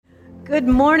Good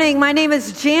morning. My name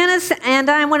is Janice, and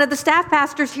I'm one of the staff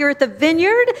pastors here at the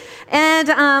Vineyard. And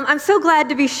I'm so glad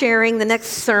to be sharing the next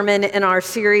sermon in our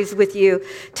series with you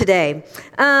today.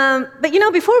 But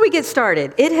before we get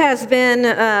started, it has been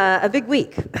a big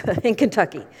week in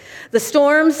Kentucky. The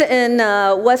storms in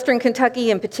western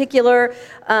Kentucky in particular,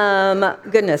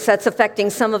 goodness, that's affecting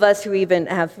some of us who even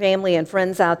have family and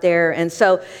friends out there. And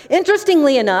so,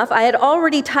 interestingly enough, I had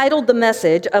already titled the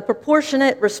message, A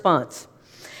Proportionate Response.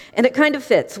 And it kind of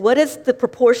fits. What is the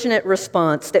proportionate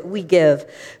response that we give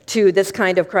to this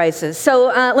kind of crisis? So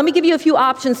let me give you a few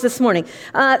options this morning.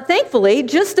 Thankfully,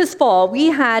 just this fall, we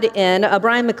had in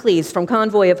Brian McLeese from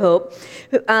Convoy of Hope.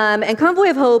 And Convoy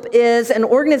of Hope is an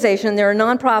organization, they're a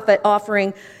nonprofit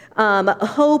offering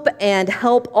hope and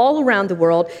help all around the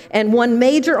world. And one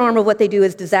major arm of what they do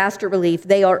is disaster relief.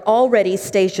 They are already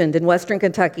stationed in western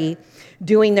Kentucky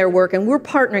doing their work, and we're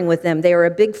partnering with them. They are a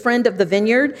big friend of the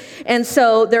Vineyard, and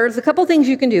so there's a couple things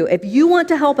you can do. If you want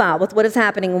to help out with what is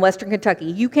happening in western Kentucky,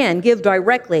 you can give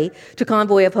directly to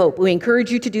Convoy of Hope. We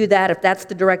encourage you to do that if that's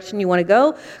the direction you want to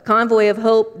go,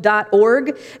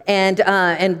 convoyofhope.org,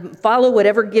 and follow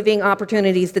whatever giving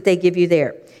opportunities that they give you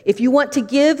there. If you want to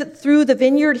give through the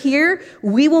Vineyard here,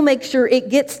 we will make sure it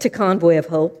gets to Convoy of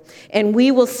Hope, and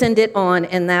we will send it on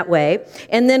in that way.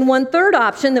 And then one third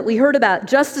option that we heard about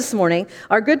just this morning,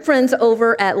 our good friends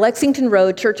over at Lexington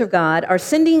Road Church of God are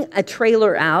sending a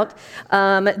trailer out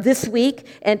this week.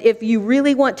 And if you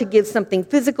really want to give something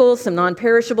physical, some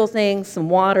non-perishable things, some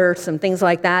water, some things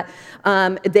like that,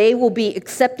 they will be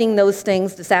accepting those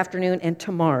things this afternoon and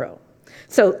tomorrow.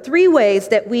 So 3 ways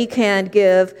that we can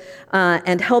give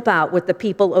and help out with the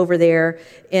people over there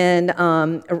in,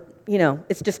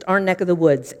 it's just our neck of the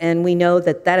woods. And we know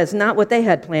that that is not what they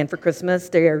had planned for Christmas.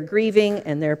 They are grieving,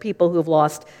 and there are people who have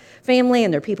lost family,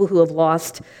 and there are people who have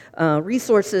lost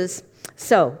resources.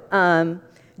 So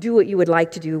do what you would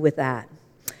like to do with that.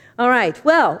 All right,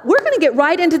 well, we're going to get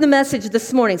right into the message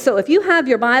this morning. So if you have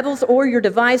your Bibles or your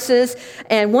devices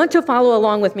and want to follow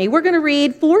along with me, we're going to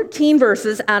read 14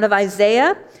 verses out of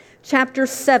Isaiah chapter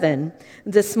 7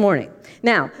 this morning.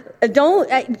 Now,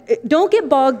 don't get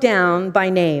bogged down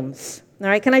by names. All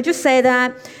right, can I just say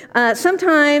that?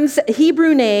 Sometimes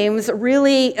Hebrew names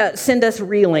really send us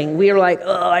reeling. We are like,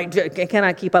 I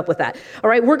cannot keep up with that. All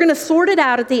right, we're going to sort it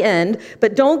out at the end,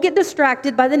 but don't get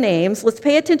distracted by the names. Let's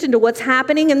pay attention to what's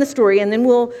happening in the story, and then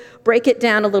we'll break it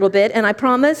down a little bit. And I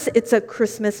promise it's a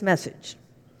Christmas message.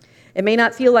 It may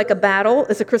not feel like a battle.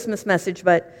 It's a Christmas message,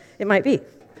 but it might be.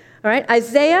 All right,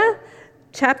 Isaiah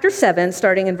chapter 7,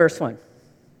 starting in verse 1.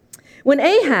 When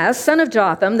Ahaz, son of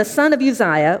Jotham, the son of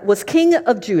Uzziah, was king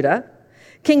of Judah,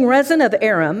 King Rezin of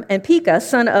Aram, and Pekah,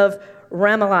 son of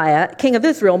Remaliah, king of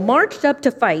Israel, marched up to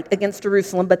fight against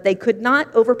Jerusalem, but they could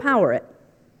not overpower it.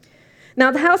 Now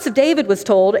the house of David was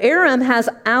told, Aram has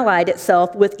allied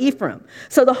itself with Ephraim.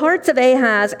 So the hearts of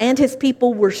Ahaz and his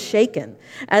people were shaken,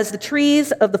 as the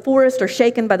trees of the forest are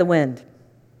shaken by the wind.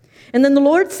 And then the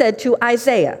Lord said to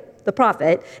Isaiah, the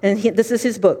prophet, and this is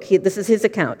his book, this is his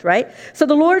account, right? So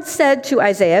the Lord said to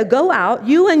Isaiah, go out,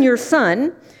 you and your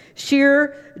son,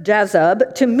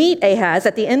 Shear-Jashub, to meet Ahaz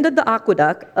at the end of the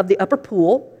aqueduct of the upper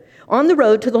pool on the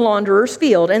road to the launderer's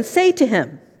field, and say to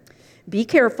him, be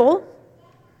careful,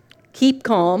 keep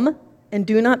calm, and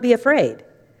do not be afraid.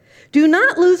 Do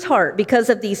not lose heart because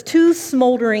of these 2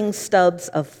 smoldering stubs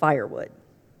of firewood.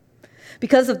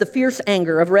 Because of the fierce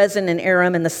anger of Rezin and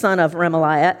Aram and the son of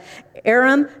Remaliah,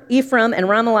 Aram, Ephraim, and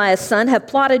Remaliah's son have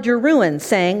plotted your ruin,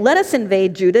 saying, let us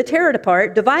invade Judah, tear it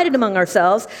apart, divide it among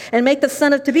ourselves, and make the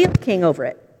son of Tobiah king over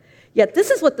it. Yet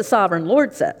this is what the sovereign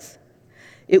Lord says.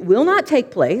 It will not take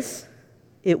place.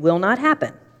 It will not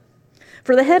happen.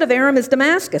 For the head of Aram is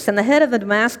Damascus, and the head of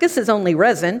Damascus is only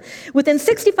Rezin. Within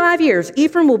 65 years,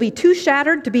 Ephraim will be too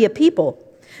shattered to be a people.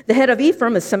 The head of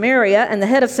Ephraim is Samaria, and the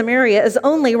head of Samaria is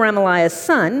only Remaliah's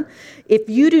son. If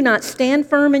you do not stand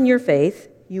firm in your faith,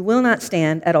 you will not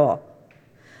stand at all.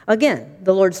 Again,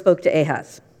 the Lord spoke to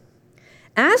Ahaz.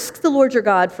 Ask the Lord your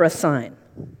God for a sign,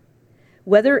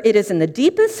 whether it is in the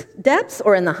deepest depths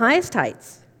or in the highest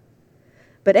heights.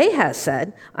 But Ahaz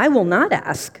said, I will not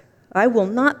ask. I will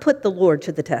not put the Lord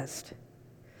to the test.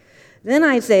 Then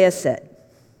Isaiah said,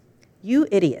 you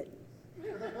idiot.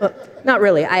 Well, not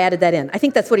really, I added that in. I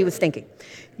think that's what he was thinking.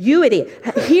 You idiot.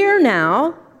 Hear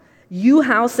now, you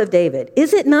house of David.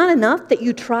 Is it not enough that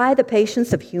you try the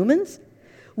patience of humans?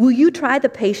 Will you try the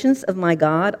patience of my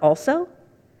God also?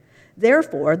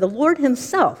 Therefore, the Lord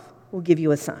himself will give you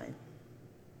a sign.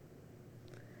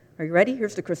 Are you ready?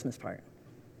 Here's the Christmas part.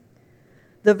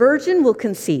 The virgin will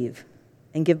conceive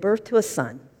and give birth to a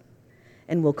son,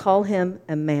 and will call him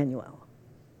Emmanuel.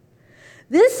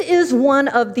 This is one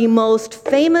of the most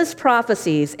famous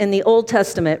prophecies in the Old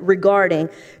Testament regarding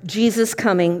Jesus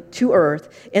coming to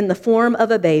earth in the form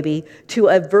of a baby to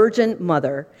a virgin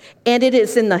mother, and it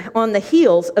is on the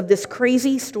heels of this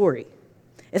crazy story.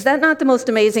 Is that not the most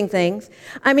amazing thing?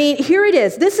 I mean, here it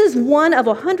is. This is one of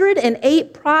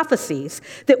 108 prophecies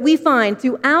that we find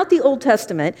throughout the Old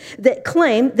Testament that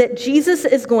claim that Jesus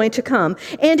is going to come,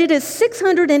 and it is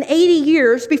 680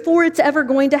 years before it's ever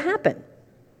going to happen.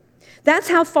 That's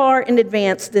how far in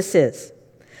advance this is.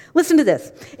 Listen to this.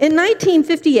 In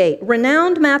 1958,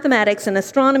 renowned mathematics and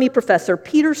astronomy professor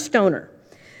Peter Stoner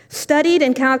studied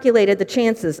and calculated the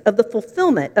chances of the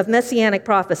fulfillment of messianic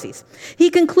prophecies. He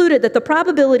concluded that the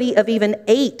probability of even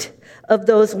 8 of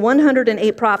those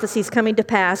 108 prophecies coming to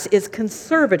pass is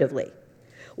conservatively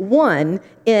 1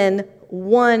 in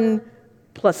 1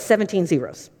 plus 17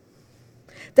 zeros.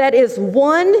 That is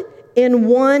 1 in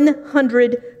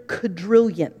 100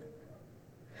 quadrillion.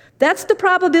 That's the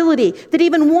probability that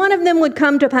even one of them would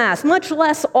come to pass, much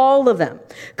less all of them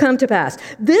come to pass.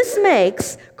 This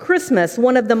makes Christmas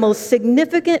one of the most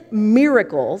significant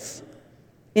miracles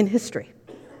in history.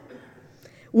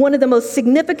 One of the most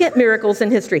significant miracles in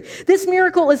history. This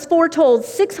miracle is foretold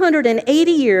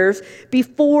 680 years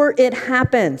before it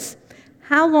happens.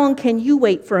 How long can you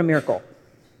wait for a miracle?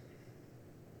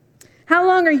 How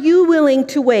long are you willing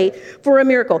to wait for a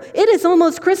miracle? It is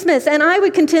almost Christmas, and I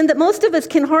would contend that most of us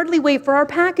can hardly wait for our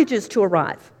packages to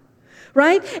arrive,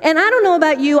 right? And I don't know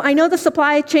about you. I know the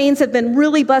supply chains have been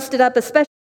really busted up, especially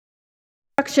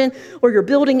construction or you're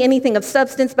building anything of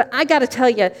substance, but I got to tell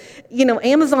you,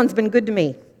 Amazon's been good to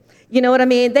me. You know what I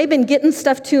mean? They've been getting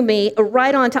stuff to me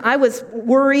right on time. I was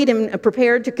worried and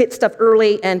prepared to get stuff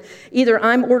early, and either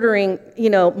I'm ordering,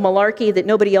 malarkey that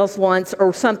nobody else wants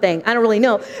or something. I don't really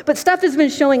know. But stuff has been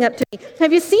showing up to me.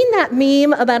 Have you seen that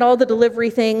meme about all the delivery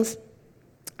things?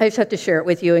 I just have to share it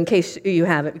with you in case you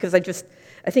haven't, because I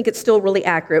think it's still really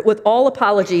accurate, with all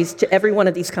apologies to every one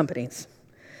of these companies.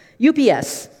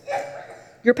 UPS,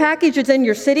 your package is in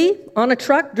your city on a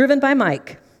truck driven by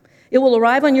Mike. It will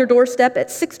arrive on your doorstep at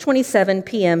 6:27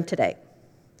 p.m. today.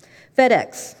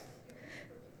 FedEx,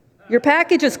 your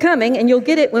package is coming and you'll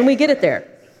get it when we get it there.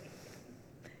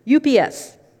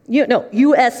 USPS,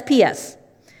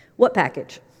 what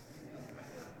package?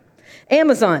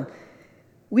 Amazon,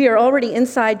 we are already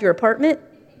inside your apartment.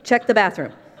 Check the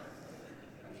bathroom.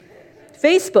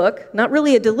 Facebook, not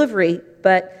really a delivery,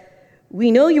 but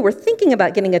we know you were thinking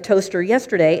about getting a toaster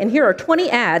yesterday, and here are 20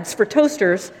 ads for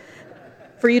toasters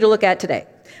for you to look at today,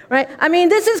 right? I mean,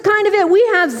 this is kind of it. We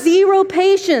have zero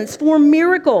patience for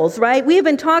miracles, right? We have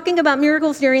been talking about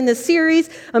miracles during this series,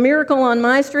 A Miracle on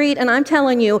My Street, and I'm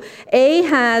telling you,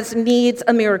 Ahaz needs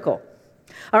a miracle.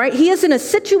 All right, he is in a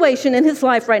situation in his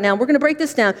life right now, we're going to break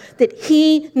this down, that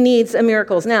he needs a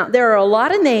miracle. Now, there are a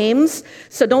lot of names,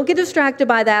 so don't get distracted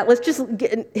by that. Let's just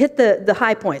hit the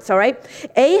high points, all right?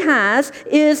 Ahaz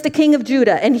is the king of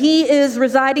Judah, and he is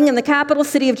residing in the capital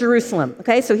city of Jerusalem,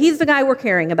 okay? So he's the guy we're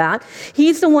caring about.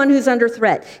 He's the one who's under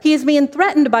threat. He is being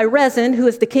threatened by Rezin, who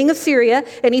is the king of Syria,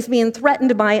 and he's being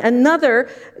threatened by another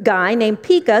guy named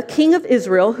Pekah, king of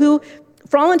Israel, who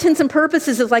for all intents and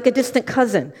purposes is like a distant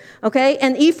cousin, okay?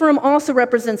 And Ephraim also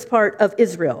represents part of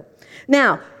Israel.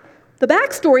 Now, the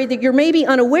backstory that you're maybe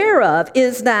unaware of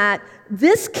is that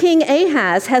this King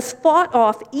Ahaz has fought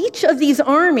off each of these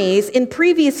armies in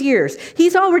previous years.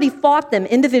 He's already fought them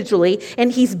individually,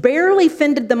 and he's barely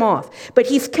fended them off, but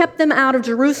he's kept them out of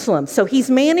Jerusalem. So he's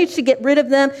managed to get rid of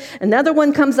them. Another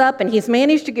one comes up, and he's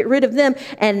managed to get rid of them,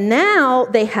 and now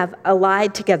they have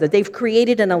allied together. They've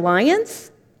created an alliance.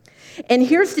 And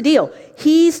here's the deal.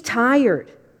 He's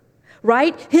tired,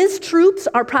 right? His troops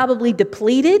are probably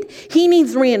depleted. He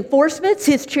needs reinforcements.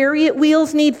 His chariot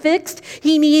wheels need fixed.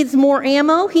 He needs more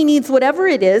ammo. He needs whatever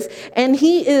it is. And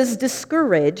he is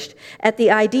discouraged at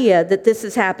the idea that this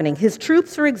is happening. His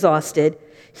troops are exhausted.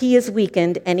 He is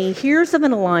weakened. And he hears of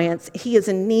an alliance. He is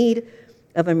in need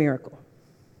of a miracle.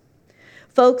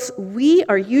 Folks, we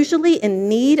are usually in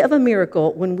need of a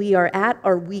miracle when we are at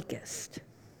our weakest.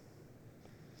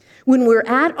 When we're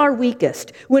at our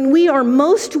weakest, when we are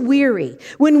most weary,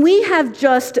 when we have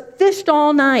just fished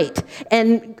all night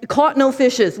and caught no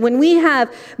fishes, when we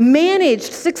have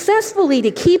managed successfully to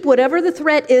keep whatever the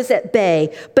threat is at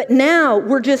bay, but now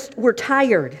we're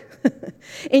tired.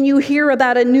 And you hear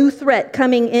about a new threat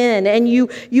coming in, and you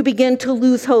begin to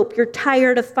lose hope. You're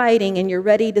tired of fighting, and you're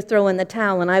ready to throw in the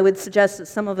towel. And I would suggest that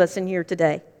some of us in here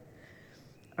today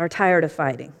are tired of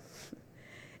fighting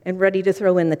and ready to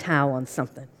throw in the towel on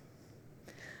something.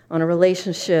 On a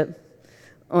relationship,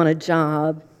 on a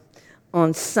job,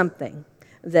 on something.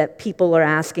 that people are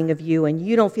asking of you and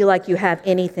you don't feel like you have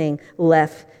anything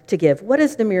left to give? What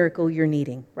is the miracle you're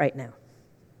needing right now?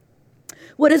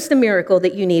 What is the miracle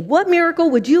that you need? What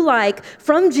miracle would you like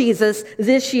from Jesus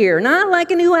this year? Not like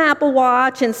a new Apple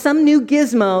Watch and some new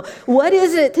gizmo. What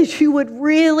is it that you would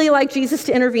really like Jesus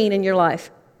to intervene in your life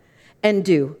and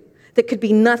do that could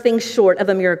be nothing short of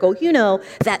a miracle? You know,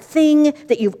 that thing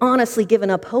that you've honestly given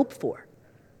up hope for.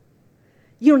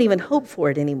 You don't even hope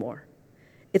for it anymore.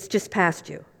 It's just past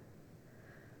you.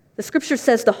 The scripture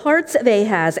says the hearts of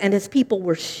Ahaz and his people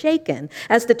were shaken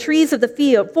as the trees of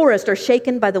the forest are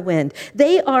shaken by the wind.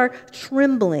 They are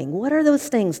trembling. What are those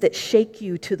things that shake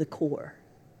you to the core?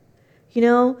 You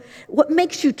know, what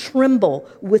makes you tremble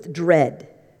with dread?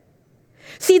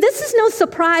 See, this is no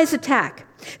surprise attack.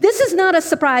 This is not a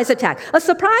surprise attack. A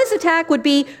surprise attack would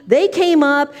be they came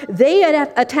up, they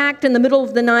had attacked in the middle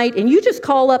of the night, and you just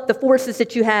call up the forces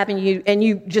that you have and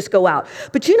you just go out.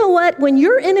 But you know what? When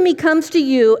your enemy comes to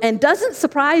you and doesn't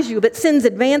surprise you but sends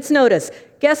advance notice,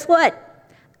 guess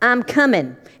what? I'm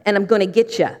coming and I'm going to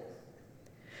get you.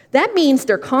 That means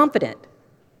they're confident.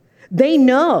 They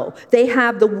know they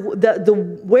have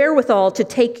the wherewithal to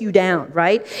take you down,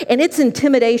 right? And it's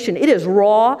intimidation. It is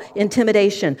raw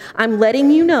intimidation. I'm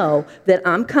letting you know that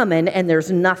I'm coming and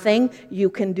there's nothing you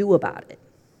can do about it.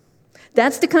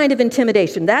 That's the kind of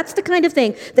intimidation. That's the kind of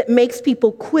thing that makes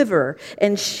people quiver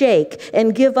and shake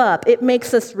and give up. It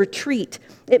makes us retreat.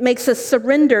 It makes us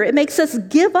surrender. It makes us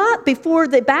give up before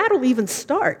the battle even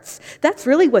starts. That's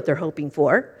really what they're hoping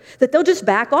for, that they'll just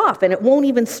back off and it won't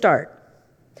even start.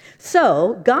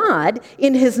 So God,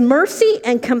 in his mercy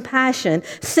and compassion,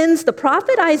 sends the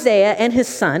prophet Isaiah and his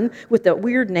son, with that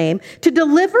weird name, to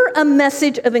deliver a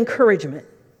message of encouragement.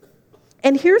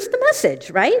 And here's the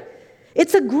message, right?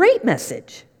 It's a great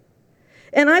message.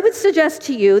 And I would suggest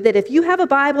to you that if you have a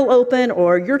Bible open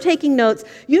or you're taking notes,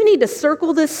 you need to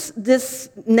circle this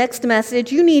next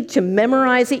message. You need to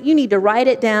memorize it. You need to write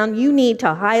it down. You need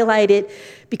to highlight it.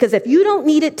 Because if you don't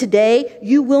need it today,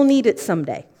 you will need it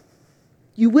someday.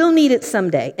 You will need it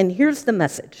someday. And here's the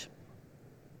message.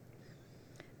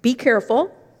 Be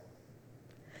careful,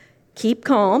 keep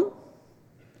calm,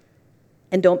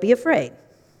 and don't be afraid.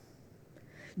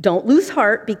 Don't lose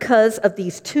heart because of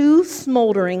these two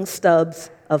smoldering stubs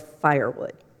of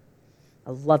firewood.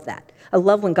 I love that. I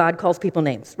love when God calls people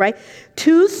names, right?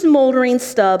 Two smoldering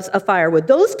stubs of firewood.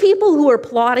 Those people who are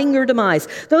plotting your demise.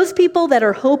 Those people that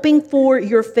are hoping for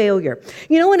your failure.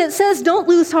 You know, when it says don't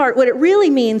lose heart, what it really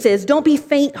means is don't be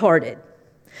faint-hearted.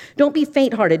 Don't be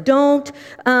faint-hearted. Don't,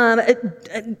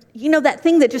 that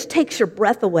thing that just takes your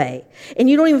breath away. And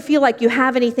you don't even feel like you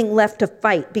have anything left to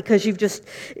fight because you've just,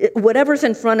 whatever's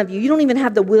in front of you, you don't even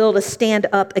have the will to stand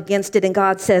up against it. And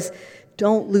God says,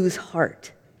 don't lose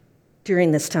heart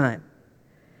during this time.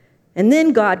 And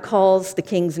then God calls the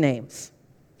king's names.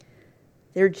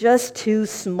 They're just two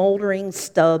smoldering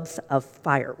stubs of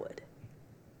firewood.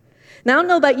 Now, I don't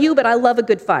know about you, but I love a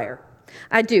good fire.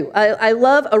 I do. I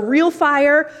love a real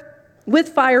fire with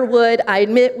firewood. I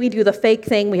admit we do the fake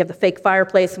thing. We have the fake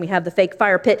fireplace and we have the fake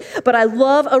fire pit. But I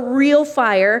love a real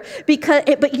fire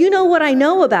but you know what I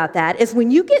know about that is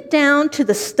when you get down to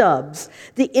the stubs,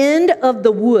 the end of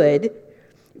the wood,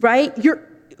 right? You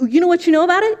know what you know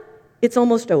about it? It's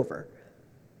almost over.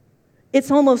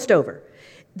 It's almost over.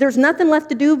 There's nothing left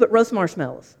to do but roast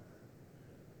marshmallows.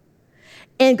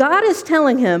 And God is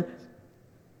telling him,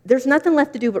 there's nothing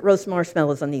left to do but roast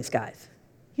marshmallows on these guys.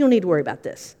 You don't need to worry about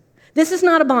this. This is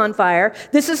not a bonfire.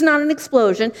 This is not an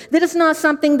explosion. This is not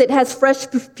something that has fresh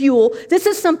fuel. This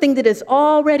is something that is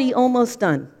already almost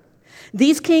done.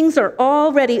 These kings are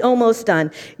already almost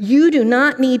done. You do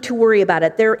not need to worry about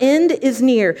it. Their end is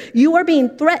near. You are being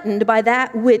threatened by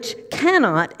that which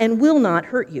cannot and will not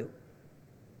hurt you.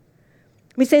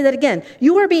 Let me say that again.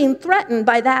 You are being threatened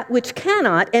by that which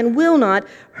cannot and will not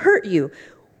hurt you.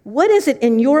 What is it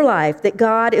in your life that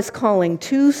God is calling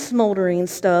two smoldering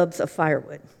stubs of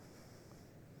firewood?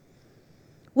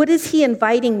 What is he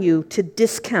inviting you to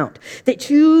discount, that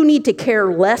you need to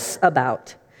care less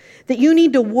about, that you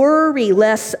need to worry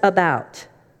less about?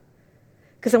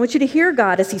 Because I want you to hear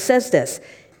God as he says this.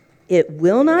 It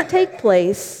will not take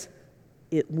place.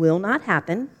 It will not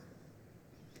happen.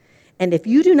 And if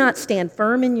you do not stand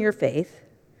firm in your faith,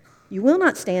 you will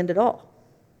not stand at all.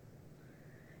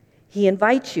 He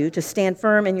invites you to stand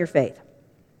firm in your faith.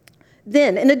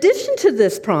 Then, in addition to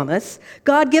this promise,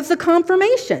 God gives a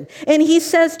confirmation. And he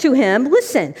says to him,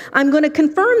 listen, I'm going to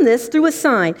confirm this through a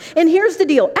sign. And here's the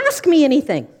deal. Ask me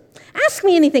anything. Ask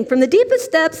me anything. From the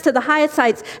deepest depths to the highest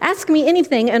heights, ask me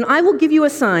anything, and I will give you a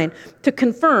sign to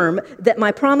confirm that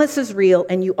my promise is real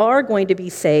and you are going to be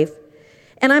safe.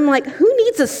 And I'm like, who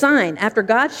needs a sign after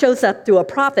God shows up through a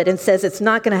prophet and says it's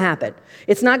not going to happen?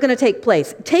 It's not going to take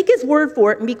place. Take his word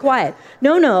for it and be quiet.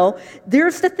 No,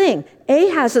 there's the thing.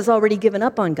 Ahaz has already given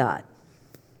up on God.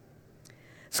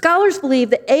 Scholars believe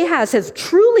that Ahaz has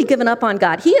truly given up on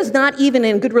God. He is not even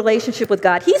in good relationship with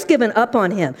God. He's given up on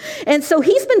him. And so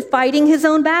he's been fighting his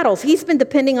own battles. He's been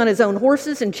depending on his own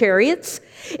horses and chariots.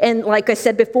 And like I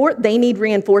said before, they need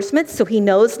reinforcements, so he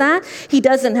knows that. He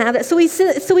doesn't have it. So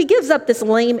he gives up this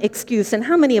lame excuse. And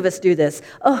how many of us do this?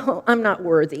 Oh, I'm not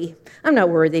worthy. I'm not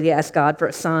worthy to ask God for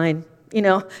a sign.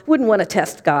 Wouldn't want to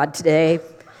test God today.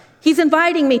 He's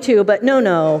inviting me to, but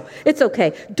no, it's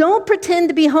okay. Don't pretend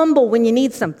to be humble when you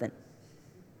need something.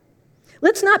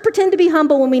 Let's not pretend to be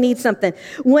humble when we need something.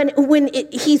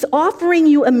 He's offering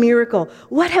you a miracle,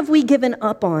 what have we given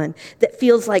up on that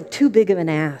feels like too big of an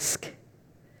ask?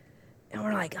 And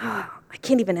we're like, I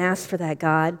can't even ask for that,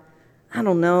 God. I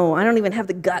don't know. I don't even have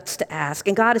the guts to ask.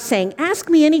 And God is saying, ask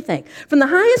me anything. From the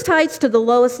highest heights to the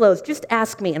lowest lows, just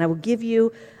ask me and I will give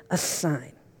you a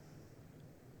sign.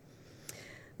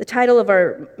 The title of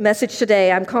our message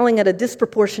today, I'm calling it a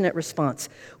disproportionate response.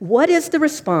 What is the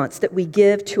response that we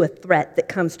give to a threat that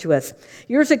comes to us?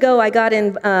 Years ago, I got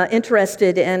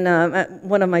interested in,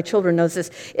 one of my children knows this,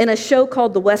 in a show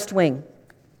called The West Wing.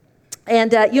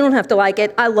 And you don't have to like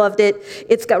it. I loved it.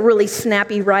 It's got really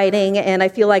snappy writing, and I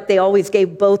feel like they always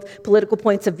gave both political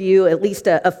points of view at least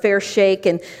a fair shake,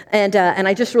 and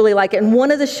I just really like it. And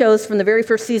one of the shows from the very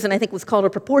first season, I think, was called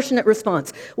A Proportionate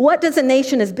Response. What does a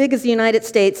nation as big as the United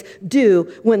States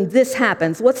do when this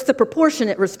happens? What's the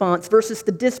proportionate response versus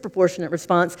the disproportionate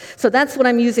response? So that's what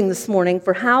I'm using this morning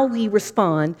for how we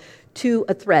respond to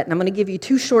a threat. And I'm going to give you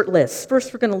two short lists.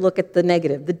 First, we're going to look at the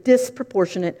negative, the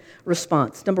disproportionate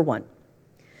response. Number one,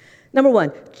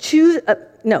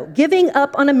 giving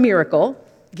up on a miracle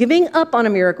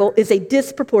is a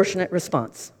disproportionate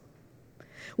response.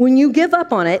 When you give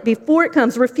up on it before it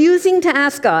comes, refusing to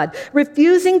ask God,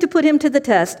 refusing to put him to the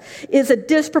test is a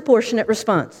disproportionate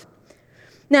response.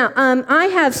 Now, I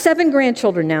have 7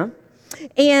 grandchildren now.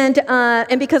 And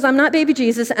because I'm not baby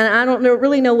Jesus and I don't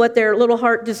really know what their little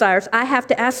heart desires, I have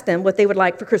to ask them what they would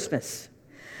like for Christmas.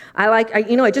 I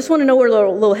just want to know where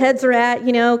little heads are at,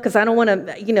 because I don't want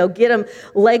to, get them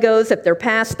Legos if they're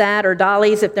past that, or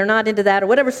dollies if they're not into that, or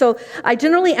whatever. So I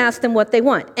generally ask them what they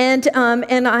want. And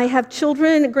I have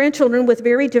grandchildren with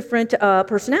very different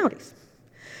personalities.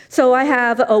 So I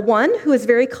have one who is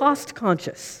very cost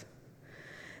conscious.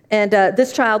 And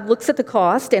this child looks at the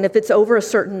cost, and if it's over a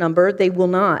certain number, they will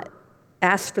not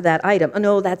ask for that item. Oh,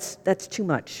 no, that's too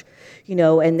much,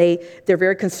 and they're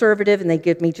very conservative, and they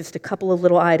give me just a couple of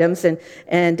little items. And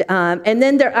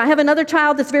then I have another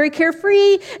child that's very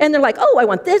carefree, and they're like, oh, I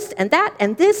want this and that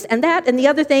and this and that and the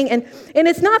other thing. And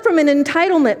it's not from an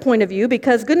entitlement point of view,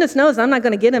 because goodness knows I'm not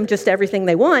going to get them just everything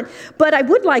they want, but I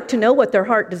would like to know what their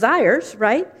heart desires,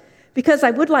 right? Because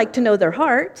I would like to know their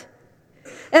heart.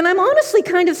 And I'm honestly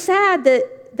kind of sad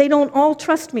that they don't all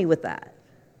trust me with that.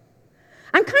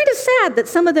 I'm kind of sad that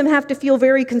some of them have to feel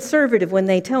very conservative when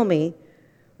they tell me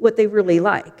what they really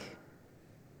like.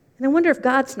 And I wonder if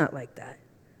God's not like that.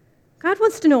 God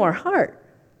wants to know our heart.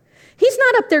 He's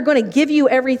not up there going to give you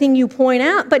everything you point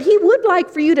out, but he would like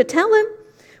for you to tell him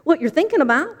what you're thinking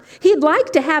about. He'd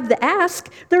like to have the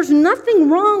ask. There's nothing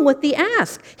wrong with the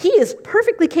ask. He is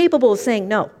perfectly capable of saying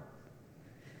no.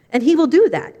 And he will do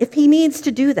that if he needs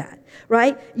to do that,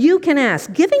 right? You can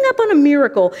ask. Giving up on a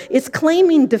miracle is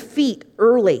claiming defeat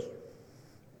early.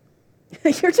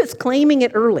 You're just claiming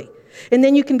it early. And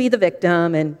then you can be the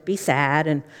victim and be sad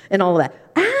and all of that.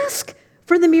 Ask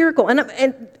for the miracle.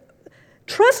 And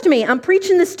trust me, I'm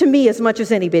preaching this to me as much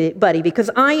as anybody, because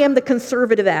I am the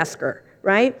conservative asker,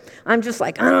 right? I'm just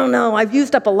like, I don't know. I've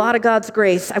used up a lot of God's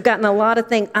grace. I've gotten a lot of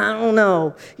things. I don't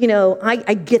know.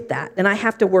 I get that, and I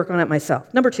have to work on it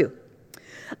myself. Number 2,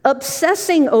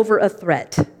 obsessing over a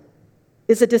threat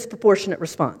is a disproportionate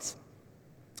response.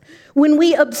 When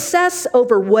we obsess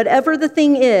over whatever the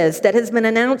thing is that has been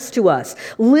announced to us,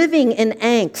 living in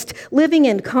angst, living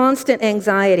in constant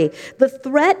anxiety, the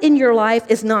threat in your life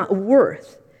is not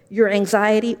worth your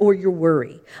anxiety or your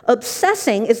worry.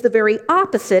 Obsessing is the very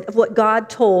opposite of what God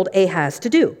told Ahaz to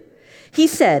do. He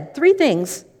said 3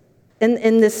 things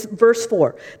in this verse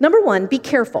 4. Number 1, be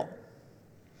careful.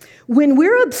 When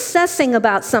we're obsessing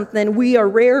about something, we are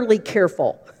rarely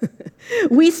careful.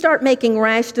 We start making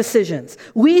rash decisions.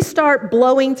 We start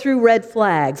blowing through red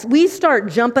flags. We start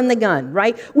jumping the gun,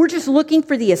 right? We're just looking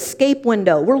for the escape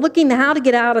window. We're looking to how to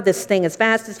get out of this thing as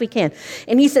fast as we can.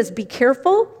 And he says, be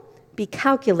careful, be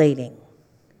calculating.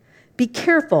 Be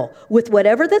careful with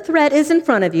whatever the threat is in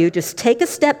front of you. Just take a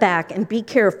step back and be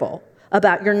careful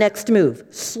about your next move.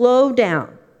 Slow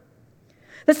down.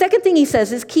 The second thing he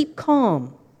says is keep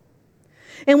calm.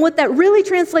 And what that really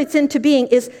translates into being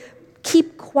is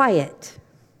keep quiet.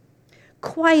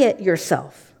 Quiet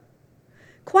yourself.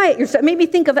 Quiet yourself. Maybe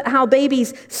think of how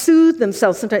babies soothe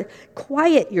themselves sometimes.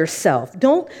 Quiet yourself.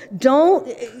 Don't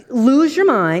lose your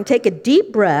mind. Take a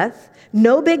deep breath.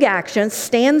 No big action.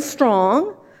 Stand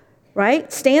strong,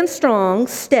 right? Stand strong,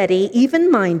 steady,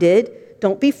 even-minded.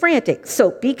 Don't be frantic.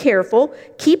 So be careful.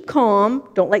 Keep calm.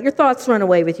 Don't let your thoughts run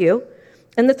away with you.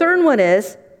 And the third one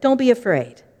is don't be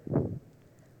afraid.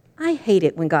 I hate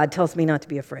it when God tells me not to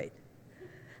be afraid.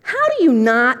 How do you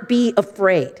not be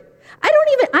afraid?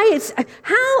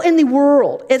 How in the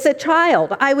world, as a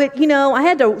child, I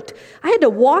had to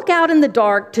walk out in the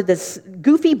dark to this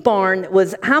goofy barn that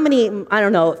was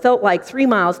it felt like 3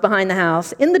 miles behind the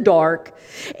house in the dark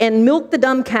and milk the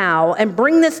dumb cow and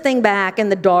bring this thing back in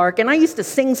the dark. And I used to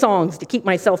sing songs to keep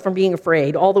myself from being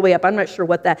afraid all the way up. I'm not sure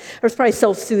what that, it was probably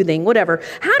self-soothing, whatever.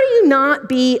 How do you not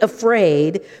be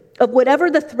afraid of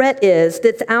whatever the threat is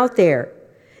that's out there?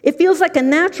 It feels like a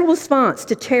natural response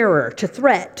to terror, to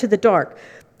threat, to the dark.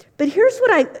 But here's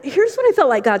what I felt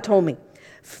like God told me.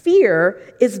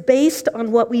 Fear is based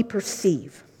on what we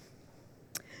perceive.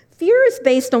 Fear is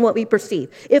based on what we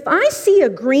perceive. If I see a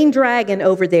green dragon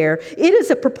over there, it is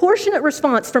a proportionate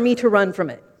response for me to run from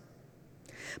it.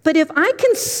 But if I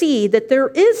can see that there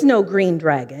is no green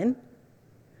dragon,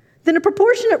 then a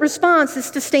proportionate response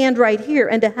is to stand right here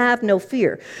and to have no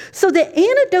fear. So the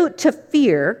antidote to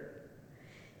fear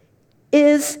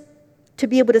is to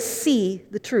be able to see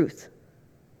the truth.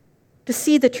 To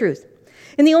see the truth.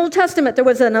 In the Old Testament, there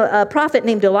was a prophet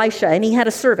named Elisha, and he had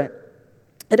a servant.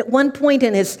 And at one point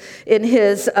in his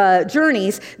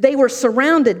journeys, they were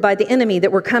surrounded by the enemy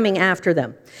that were coming after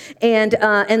them. And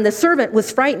the servant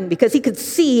was frightened because he could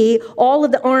see all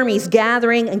of the armies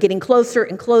gathering and getting closer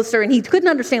and closer, and he couldn't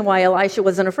understand why Elisha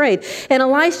wasn't afraid. And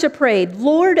Elisha prayed,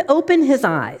 "Lord, open his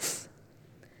eyes."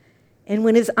 And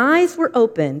when his eyes were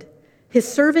opened, his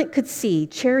servant could see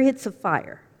chariots of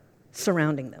fire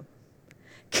surrounding them,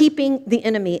 keeping the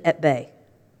enemy at bay.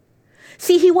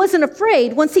 See, he wasn't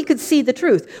afraid once he could see the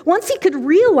truth. Once he could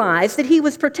realize that he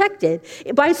was protected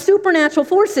by supernatural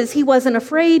forces, he wasn't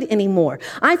afraid anymore.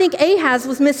 I think Ahaz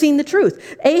was missing the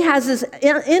truth. Ahaz is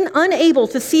unable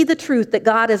to see the truth that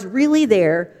God is really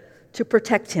there to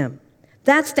protect him.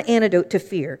 That's the antidote to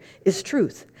fear, is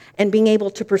truth and being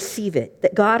able to perceive it,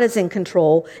 that God is in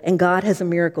control and God has a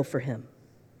miracle for him.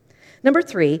 Number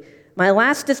 3, my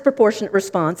last disproportionate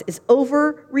response is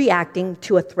overreacting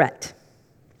to a threat.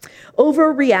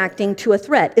 Overreacting to a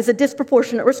threat is a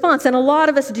disproportionate response, and a lot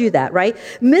of us do that, right?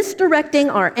 Misdirecting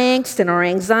our angst and our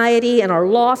anxiety and our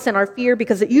loss and our fear,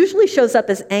 because it usually shows up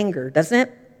as anger, doesn't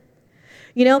it?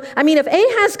 If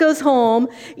Ahaz goes home,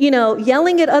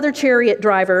 yelling at other chariot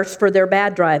drivers for their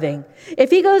bad driving, if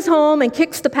he goes home and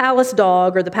kicks the palace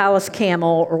dog or the palace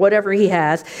camel or whatever he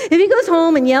has, if he goes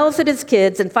home and yells at his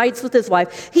kids and fights with his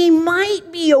wife, he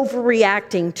might be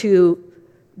overreacting to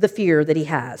the fear that he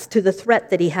has, to the threat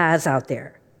that he has out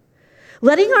there.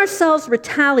 Letting ourselves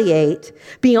retaliate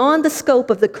beyond the scope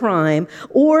of the crime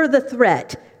or the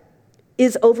threat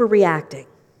is overreacting.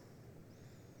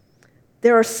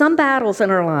 There are some battles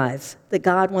in our lives that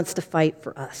God wants to fight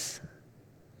for us.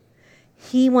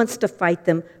 He wants to fight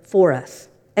them for us.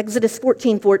 Exodus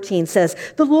 14:14 says,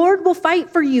 "The Lord will fight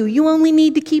for you. You only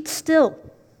need to keep still."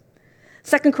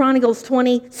 2 Chronicles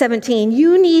 20:17,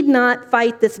 "You need not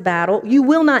fight this battle. You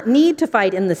will not need to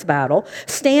fight in this battle.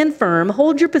 Stand firm,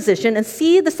 hold your position, and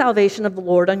see the salvation of the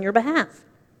Lord on your behalf."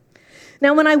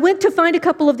 Now, when I went to find a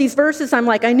couple of these verses,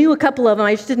 I knew a couple of them,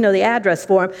 I just didn't know the address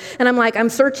for them. And I'm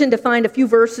searching to find a few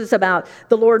verses about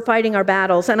the Lord fighting our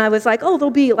battles. And I was like,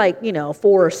 there'll be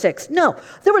 4 or 6. No,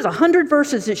 there was 100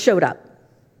 verses that showed up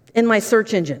in my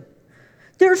search engine.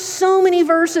 There's so many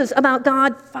verses about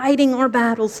God fighting our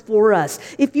battles for us.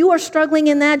 If you are struggling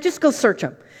in that, just go search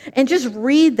them and just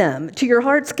read them to your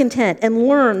heart's content and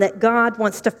learn that God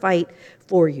wants to fight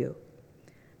for you.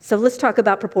 So let's talk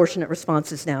about proportionate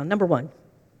responses now. Number 1,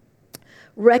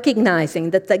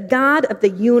 recognizing that the God of the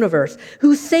universe,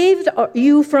 who saved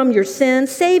you from your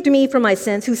sins, saved me from my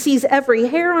sins, who sees every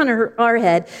hair on our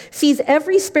head, sees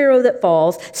every sparrow that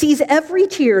falls, sees every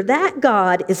tear, that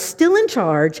God is still in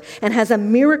charge and has a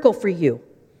miracle for you.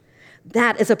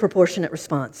 That is a proportionate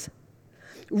response.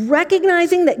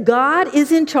 Recognizing that God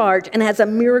is in charge and has a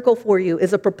miracle for you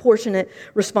is a proportionate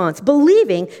response.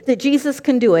 Believing that Jesus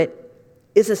can do it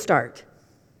is a start.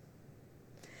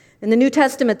 In the New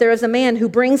Testament, there is a man who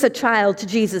brings a child to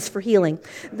Jesus for healing.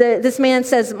 This man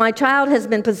says, my child has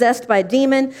been possessed by a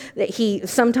demon, that he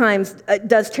sometimes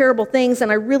does terrible things,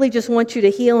 and I really just want you to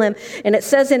heal him. And it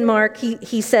says in Mark,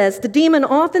 he says, the demon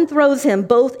often throws him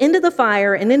both into the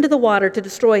fire and into the water to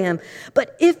destroy him.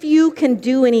 But if you can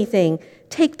do anything,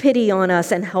 take pity on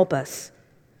us and help us.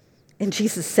 And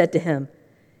Jesus said to him,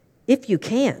 if you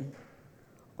can,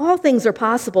 all things are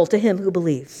possible to him who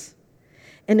believes.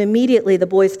 And immediately the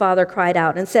boy's father cried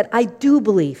out and said, I do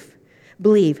believe,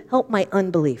 help my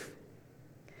unbelief.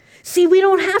 See, we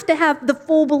don't have to have the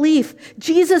full belief.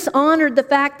 Jesus honored the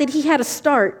fact that he had a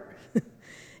start.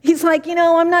 He's like,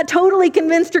 I'm not totally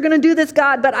convinced you're going to do this,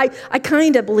 God, but I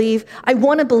kind of believe. I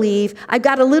want to believe. I've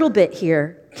got a little bit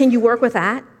here. Can you work with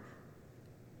that?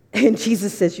 And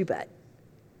Jesus says, you bet.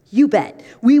 You bet.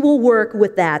 We will work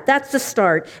with that. That's the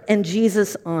start. And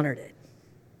Jesus honored it.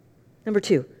 Number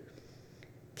 2.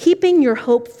 Keeping your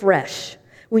hope fresh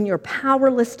when you're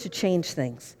powerless to change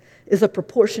things is a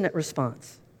proportionate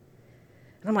response.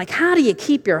 And I'm like, how do you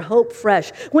keep your hope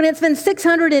fresh when it's been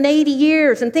 680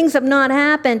 years and things have not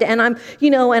happened and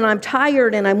I'm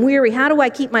tired and I'm weary? How do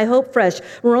I keep my hope fresh?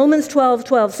 Romans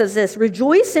 12:12 says this,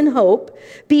 rejoice in hope,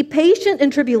 be patient in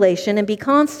tribulation, and be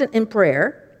constant in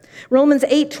prayer. Romans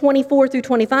 8:24 through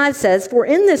 25 says, for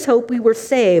in this hope we were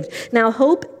saved. Now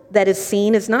hope that is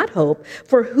seen is not hope,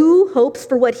 for who hopes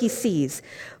for what he sees?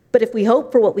 But if we hope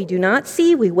for what we do not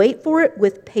see, we wait for it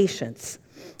with patience.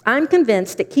 I'm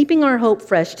convinced that keeping our hope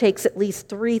fresh takes at least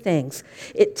 3 things.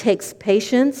 It takes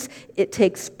patience, it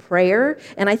takes prayer,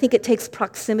 and I think it takes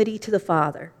proximity to the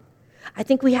Father. I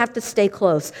think we have to stay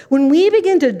close. When we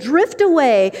begin to drift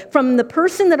away from the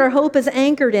person that our hope is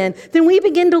anchored in, then we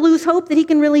begin to lose hope that he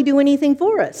can really do anything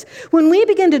for us. When we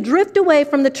begin to drift away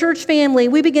from the church family,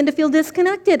 we begin to feel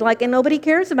disconnected, like nobody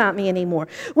cares about me anymore.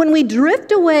 When we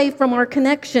drift away from our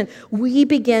connection, we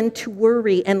begin to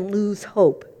worry and lose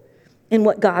hope in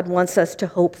what God wants us to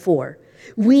hope for.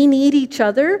 We need each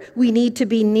other. We need to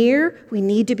be near. We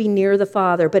need to be near the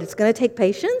Father. But it's going to take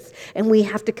patience, and we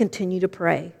have to continue to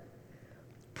pray.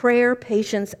 Prayer,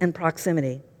 patience, and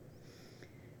proximity.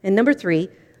 And number 3,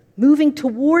 moving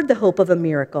toward the hope of a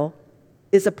miracle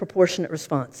is a proportionate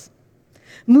response.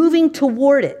 Moving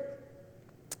toward it.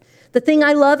 The thing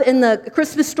I love in the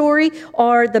Christmas story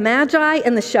are the Magi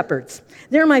and the shepherds.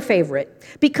 They're my favorite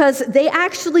because they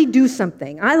actually do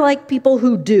something. I like people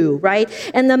who do, right?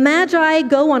 And the Magi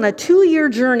go on a 2-year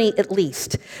journey at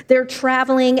least. They're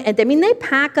traveling, and they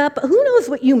pack up. Who knows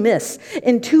what you miss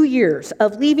in 2 years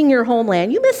of leaving your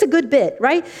homeland? You miss a good bit,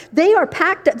 right? They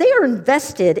are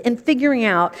invested in figuring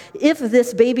out if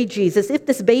this baby Jesus, if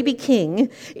this baby king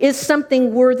is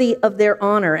something worthy of their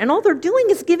honor. And all they're doing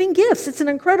is giving gifts. It's an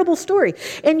incredible story.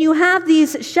 And you have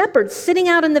these shepherds sitting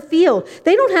out in the field.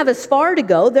 They don't have as far to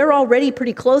go. They're already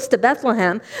pretty close to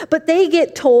Bethlehem, but they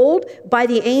get told by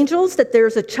the angels that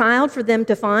there's a child for them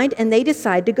to find, and they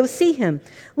decide to go see him.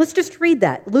 Let's just read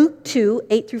that. Luke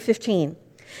 2:8 through 15.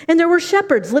 And there were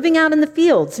shepherds living out in the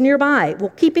fields nearby,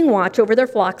 keeping watch over their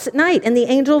flocks at night. And the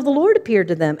angel of the Lord appeared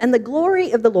to them, and the glory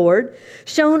of the Lord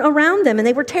shone around them, and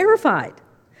they were terrified.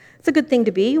 It's a good thing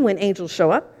to be when angels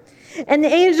show up. And the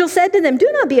angel said to them, do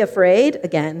not be afraid.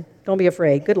 Again, don't be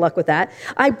afraid. Good luck with that.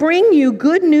 I bring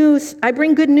good news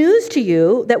to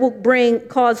you that will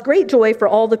cause great joy for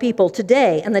all the people.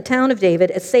 Today, in the town of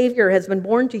David, a Savior has been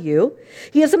born to you.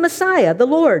 He is a Messiah, the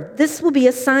Lord. This will be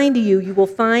a sign to you. You will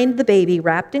find the baby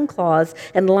wrapped in cloths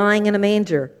and lying in a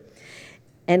manger.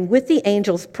 And with the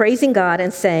angels praising God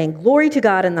and saying, glory to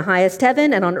God in the highest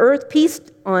heaven, and on earth peace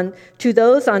to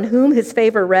those on whom his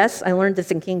favor rests. I learned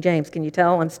this in King James. Can you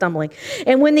tell? I'm stumbling.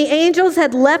 And when the angels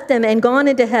had left them and gone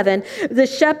into heaven, the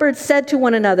shepherds said to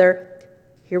one another,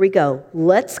 here we go,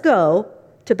 let's go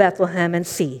to Bethlehem and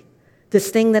see this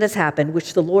thing that has happened,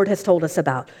 which the Lord has told us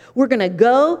about. We're going to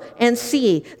go and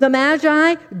see. The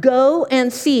Magi go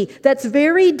and see. That's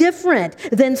very different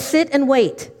than sit and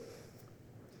wait.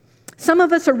 Some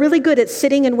of us are really good at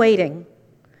sitting and waiting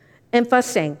and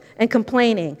fussing and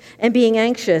complaining and being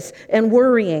anxious and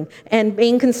worrying and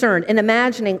being concerned and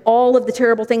imagining all of the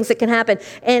terrible things that can happen.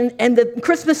 And the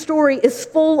Christmas story is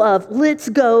full of let's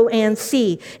go and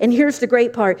see. And here's the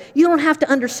great part. You don't have to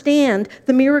understand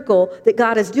the miracle that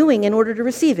God is doing in order to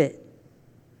receive it.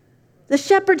 The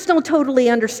shepherds don't totally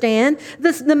understand.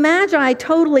 The Magi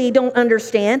totally don't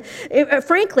understand.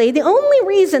 Frankly, the only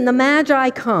reason the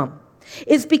Magi come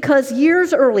is because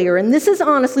years earlier, and this is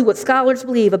honestly what scholars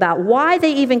believe about why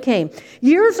they even came,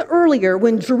 years earlier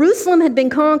when Jerusalem had been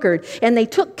conquered and they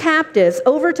took captives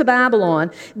over to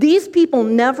Babylon, these people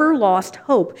never lost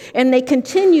hope, and they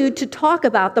continued to talk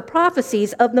about the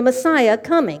prophecies of the Messiah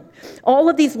coming. All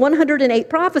of these 108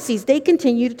 prophecies, they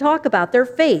continue to talk about their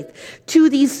faith to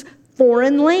these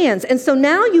foreign lands. And so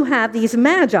now you have these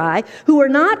magi who are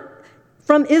not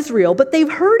from Israel, but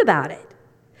they've heard about it.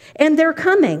 And they're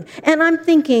coming. And I'm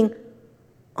thinking,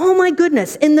 oh my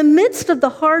goodness, in the midst of the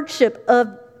hardship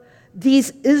of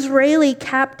these Israeli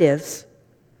captives,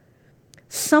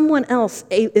 someone else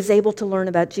is able to learn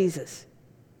about Jesus.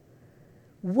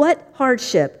 What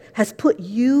hardship has put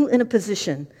you in a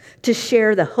position to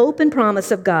share the hope and promise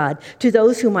of God to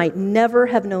those who might never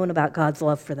have known about God's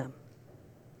love for them?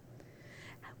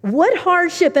 What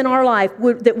hardship in our life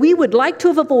that we would like to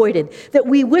have avoided, that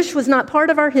we wish was not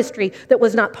part of our history, that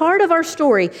was not part of our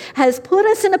story, has put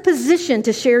us in a position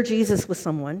to share Jesus with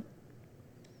someone?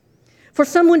 For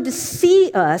someone to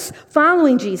see us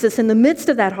following Jesus in the midst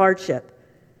of that hardship,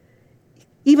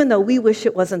 even though we wish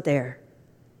it wasn't there.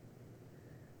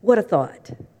 What a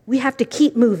thought. We have to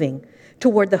keep moving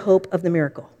toward the hope of the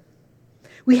miracle.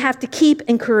 We have to keep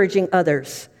encouraging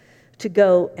others to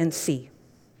go and see.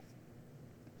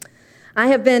 I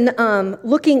have been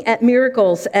looking at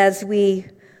miracles as we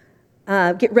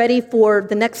get ready for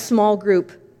the next small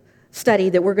group study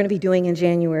that we're going to be doing in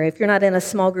January. If you're not in a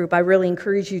small group, I really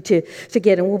encourage you to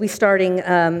get in. We'll be starting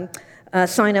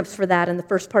sign-ups for that in the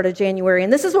first part of January.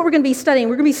 And this is what we're going to be studying.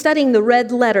 We're going to be studying the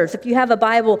red letters. If you have a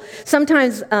Bible,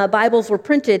 sometimes Bibles were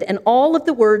printed and all of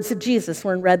the words of Jesus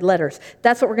were in red letters.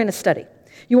 That's what we're going to study.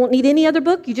 You won't need any other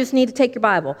book. You just need to take your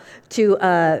Bible to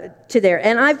there.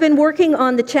 And I've been working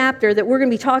on the chapter that we're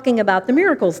going to be talking about the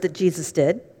miracles that Jesus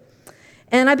did.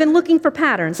 And I've been looking for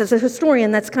patterns. As a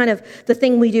historian, that's kind of the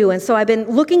thing we do. And so I've been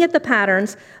looking at the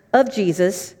patterns of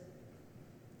Jesus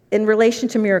in relation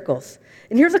to miracles.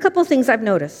 And here's a couple of things I've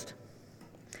noticed.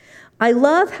 I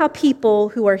love how people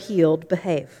who are healed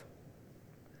behave.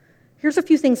 Here's a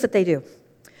few things that they do.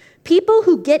 People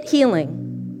who get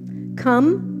healing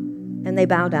come and they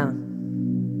bow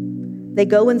down. They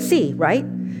go and see, right?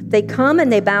 They come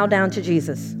and they bow down to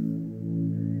Jesus.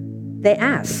 They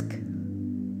ask.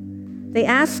 They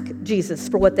ask Jesus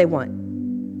for what they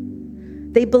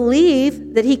want. They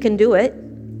believe that he can do it,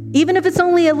 even if it's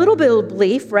only a little bit of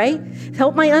belief, right?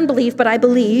 Help my unbelief, but I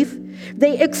believe.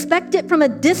 They expect it from a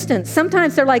distance.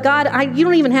 Sometimes they're like, God, you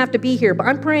don't even have to be here, but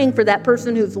I'm praying for that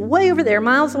person who's way over there,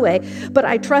 miles away, but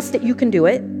I trust that you can do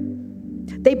it.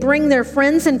 They bring their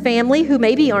friends and family who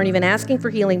maybe aren't even asking for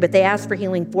healing, but they ask for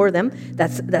healing for them.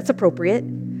 That's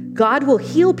appropriate. God will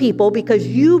heal people because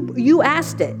you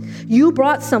asked it. You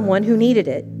brought someone who needed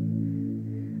it.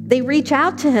 They reach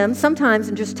out to him sometimes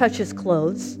and just touch his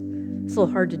clothes. It's a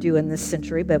little hard to do in this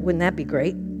century, but wouldn't that be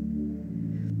great?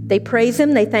 They praise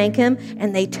him, they thank him,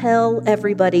 and they tell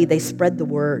everybody, they spread the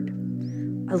word.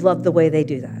 I love the way they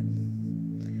do that.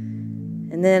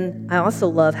 And then I also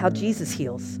love how Jesus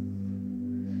heals.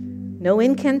 No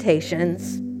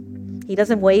incantations. He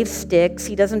doesn't wave sticks.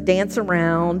 He doesn't dance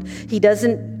around. He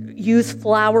doesn't use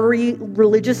flowery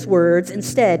religious words.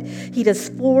 Instead, he does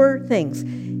 4 things.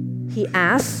 He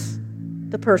asks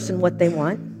the person what they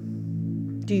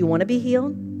want. Do you want to be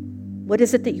healed? What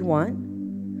is it that you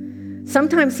want?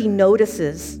 Sometimes he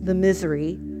notices the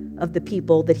misery of the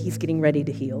people that he's getting ready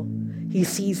to heal. He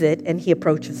sees it and he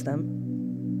approaches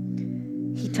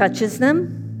them. He touches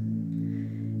them.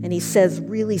 And he says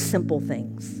really simple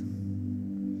things.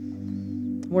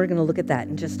 We're going to look at that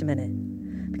in just a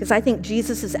minute. Because I think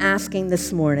Jesus is asking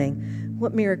this morning,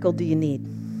 what miracle do you need?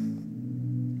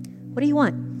 What do you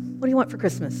want? What do you want for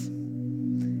Christmas?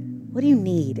 What do you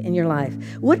need in your life?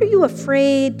 What are you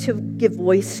afraid to give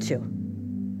voice to?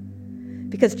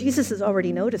 Because Jesus has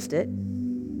already noticed it.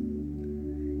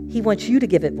 He wants you to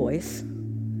give it voice.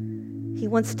 He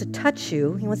wants to touch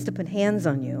you. He wants to put hands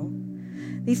on you.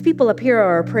 These people up here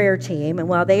are our prayer team, and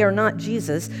while they are not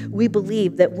Jesus, we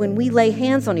believe that when we lay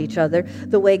hands on each other,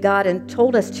 the way God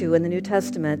told us to in the New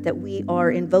Testament, that we are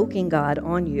invoking God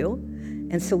on you,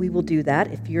 and so we will do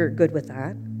that if you're good with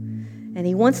that. And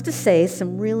he wants to say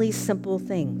some really simple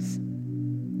things.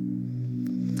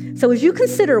 So as you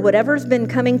consider whatever's been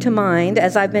coming to mind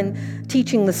as I've been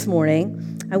teaching this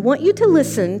morning, I want you to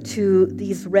listen to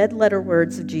these red letter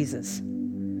words of Jesus.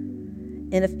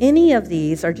 And if any of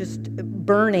these are just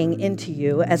burning into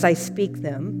you as I speak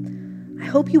them, I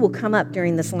hope you will come up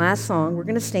during this last song. We're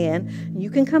going to stand. And you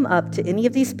can come up to any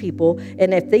of these people.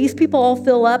 And if these people all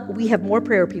fill up, we have more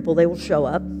prayer people. They will show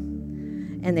up.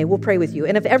 and they will pray with you.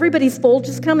 And if everybody's full,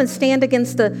 just come and stand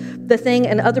against the thing,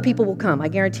 and other people will come. I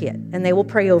guarantee it. And they will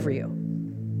pray over you.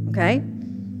 Okay?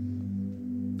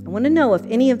 I want to know if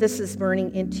any of this is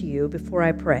burning into you before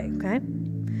I pray. Okay?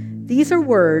 These are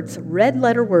words, red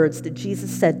letter words, that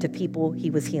Jesus said to people he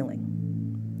was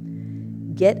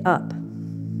healing. Get up.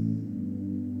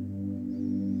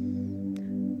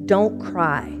 Don't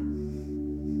cry.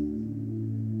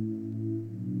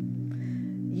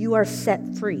 You are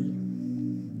set free.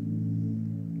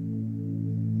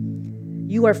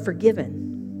 You are forgiven.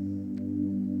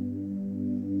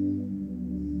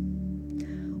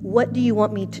 What do you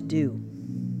want me to do?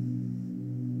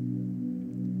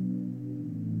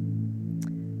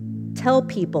 Tell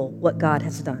people what God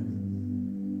has done.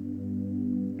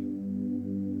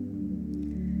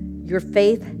 Your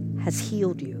faith has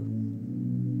healed you.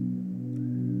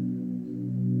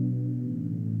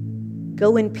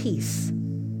 Go in peace.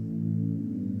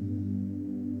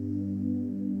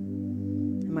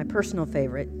 And my personal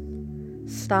favorite,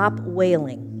 stop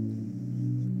wailing.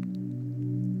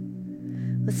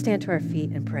 Let's stand to our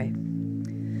feet and pray.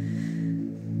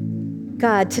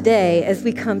 God, today, as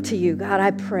we come to you, God,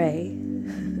 I pray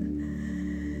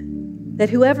that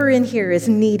whoever in here is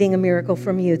needing a miracle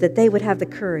from you, that they would have the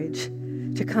courage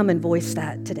to come and voice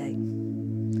that today.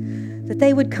 That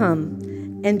they would come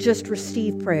and just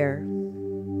receive prayer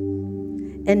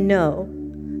and know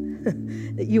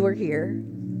that you are here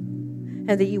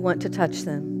and that you want to touch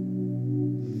them.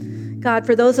 God,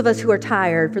 for those of us who are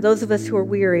tired, for those of us who are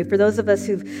weary, for those of us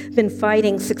who've been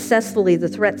fighting successfully the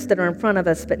threats that are in front of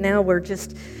us, but now we're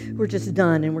just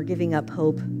done and we're giving up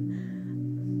hope.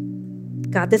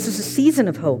 God, this is a season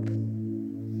of hope.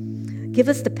 Give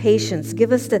us the patience.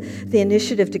 Give us the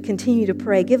initiative to continue to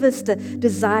pray. Give us the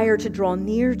desire to draw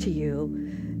near to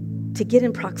you, to get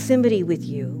in proximity with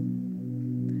you,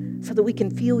 so that we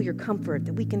can feel your comfort,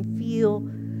 that we can feel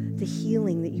the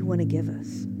healing that you want to give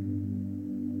us.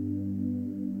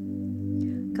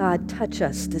 God, touch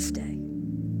us this day.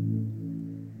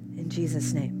 In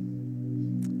Jesus' name.